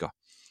Afrika.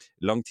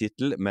 Lang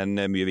titel, men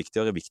mye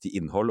viktigere, viktig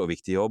innhold og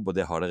viktig jobb, og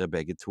det har dere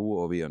begge to,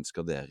 og vi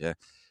ønsker dere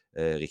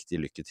riktig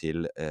lykke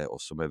til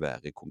også med å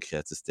være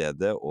konkrete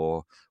steder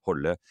og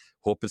holde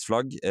håpets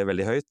flagg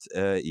veldig høyt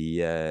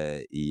i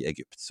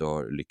Egypt.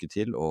 Så lykke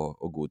til og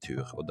god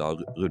tur, og da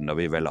runder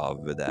vi vel av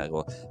der,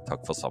 og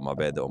takk for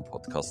samarbeidet om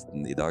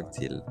podcasten i dag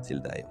til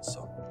deg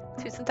også.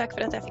 Tusen takk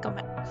for at jeg fikk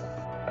komme.